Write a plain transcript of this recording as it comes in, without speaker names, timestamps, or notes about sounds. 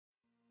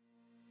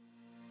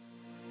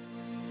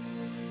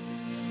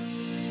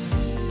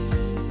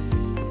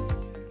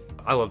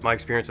I love my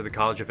experience at the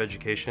College of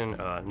Education.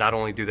 Not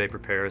only do they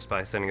prepare us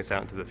by sending us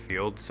out into the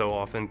field so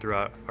often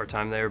throughout our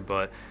time there,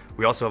 but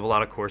we also have a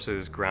lot of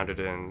courses grounded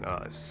in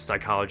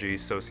psychology,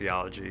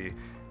 sociology,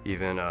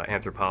 even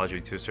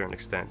anthropology to a certain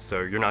extent.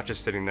 So you're not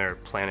just sitting there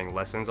planning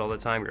lessons all the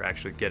time, you're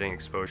actually getting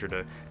exposure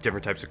to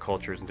different types of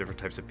cultures and different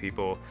types of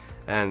people.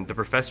 And the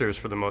professors,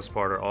 for the most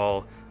part, are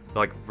all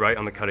like right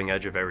on the cutting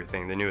edge of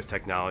everything, the newest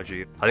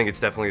technology. I think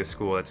it's definitely a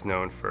school that's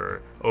known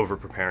for over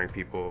preparing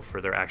people for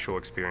their actual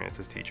experience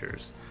as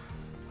teachers.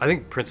 I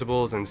think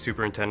principals and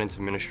superintendents,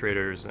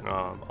 administrators, and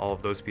all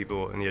of those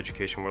people in the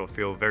education world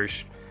feel very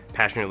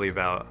passionately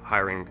about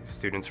hiring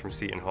students from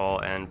Seton Hall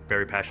and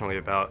very passionately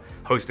about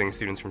hosting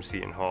students from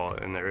Seton Hall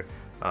in their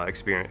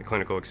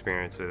clinical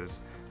experiences.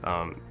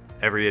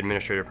 Every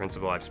administrator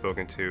principal I've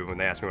spoken to, when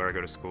they ask me where I go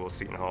to school,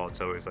 Seton Hall,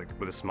 it's always like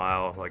with a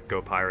smile, like go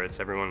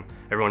Pirates. Everyone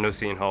knows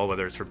Seton Hall,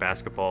 whether it's for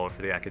basketball or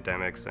for the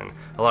academics. And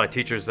a lot of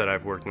teachers that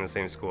I've worked in the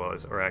same school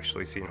as are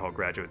actually Seton Hall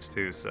graduates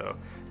too. So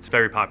it's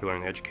very popular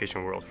in the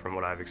education world from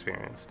what I've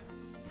experienced.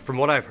 From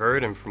what I've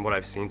heard and from what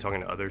I've seen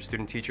talking to other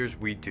student teachers,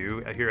 we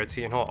do here at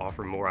Seton Hall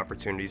offer more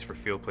opportunities for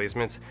field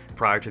placements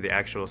prior to the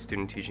actual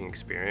student teaching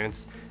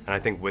experience. And I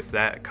think with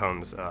that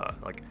comes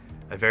like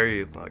a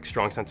very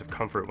strong sense of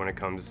comfort when it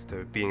comes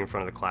to being in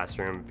front of the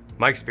classroom.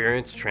 My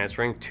experience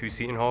transferring to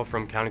Seton Hall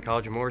from County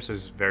College of Morris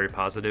was very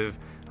positive.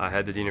 I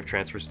had the Dean of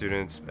Transfer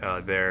Students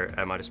there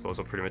at my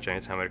disposal pretty much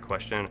anytime I had a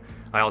question.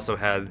 I also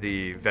had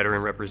the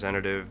veteran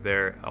representative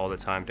there all the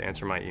time to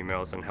answer my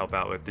emails and help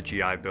out with the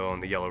GI Bill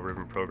and the Yellow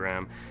Ribbon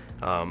program.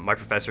 My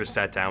professors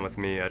sat down with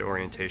me at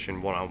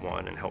orientation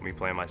one-on-one and helped me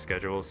plan my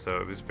schedule,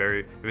 so it was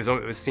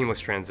a seamless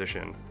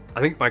transition.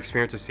 I think my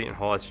experience at Seton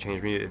Hall has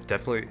changed me. It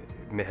definitely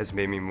has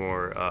made me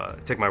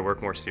take my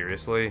work more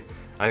seriously.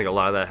 I think a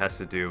lot of that has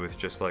to do with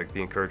just like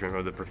the encouragement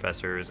of the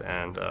professors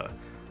and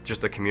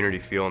just the community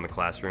feel in the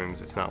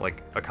classrooms. It's not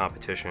like a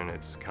competition,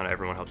 it's kind of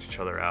everyone helps each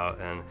other out,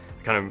 and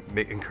it kind of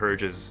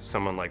encourages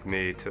someone like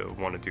me to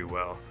want to do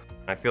well.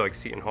 I feel like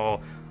Seton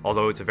Hall,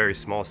 although it's a very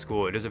small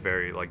school, it is a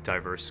very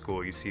diverse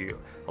school. You see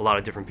a lot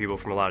of different people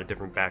from a lot of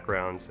different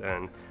backgrounds,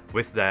 and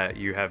with that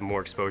you have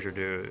more exposure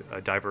to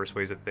diverse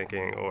ways of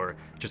thinking or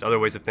just other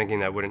ways of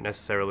thinking that wouldn't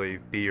necessarily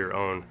be your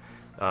own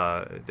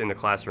in the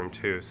classroom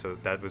too, so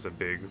that was a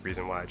big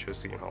reason why I chose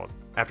Seton Hall.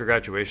 After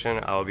graduation,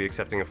 I'll be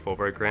accepting a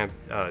Fulbright grant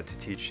to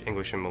teach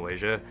English in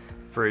Malaysia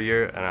for a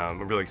year, and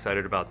I'm really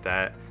excited about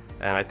that.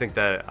 And I think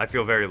that I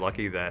feel very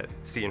lucky that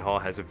Seton Hall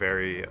has a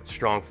very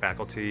strong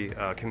faculty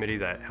committee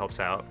that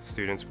helps out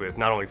students with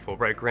not only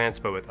Fulbright grants,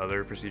 but with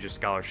other prestigious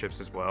scholarships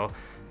as well.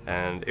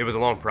 And it was a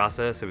long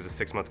process. It was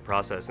a 6-month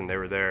process, and they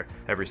were there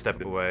every step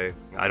of the way.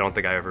 I don't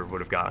think I ever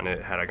would have gotten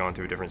it had I gone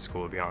to a different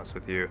school, to be honest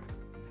with you.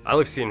 I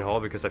love Seton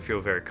Hall because I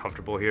feel very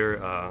comfortable here.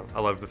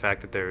 I love the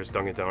fact that there's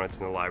Dunkin' Donuts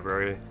in the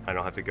library. I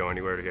don't have to go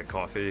anywhere to get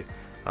coffee.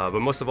 But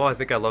most of all, I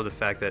think I love the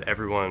fact that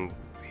everyone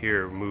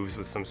here moves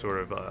with some sort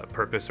of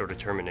purpose or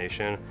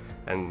determination,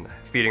 and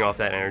feeding off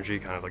that energy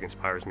kind of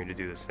inspires me to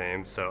do the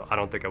same. So I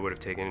don't think I would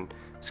have taken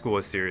school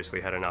as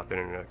seriously had I not been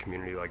in a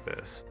community like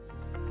this.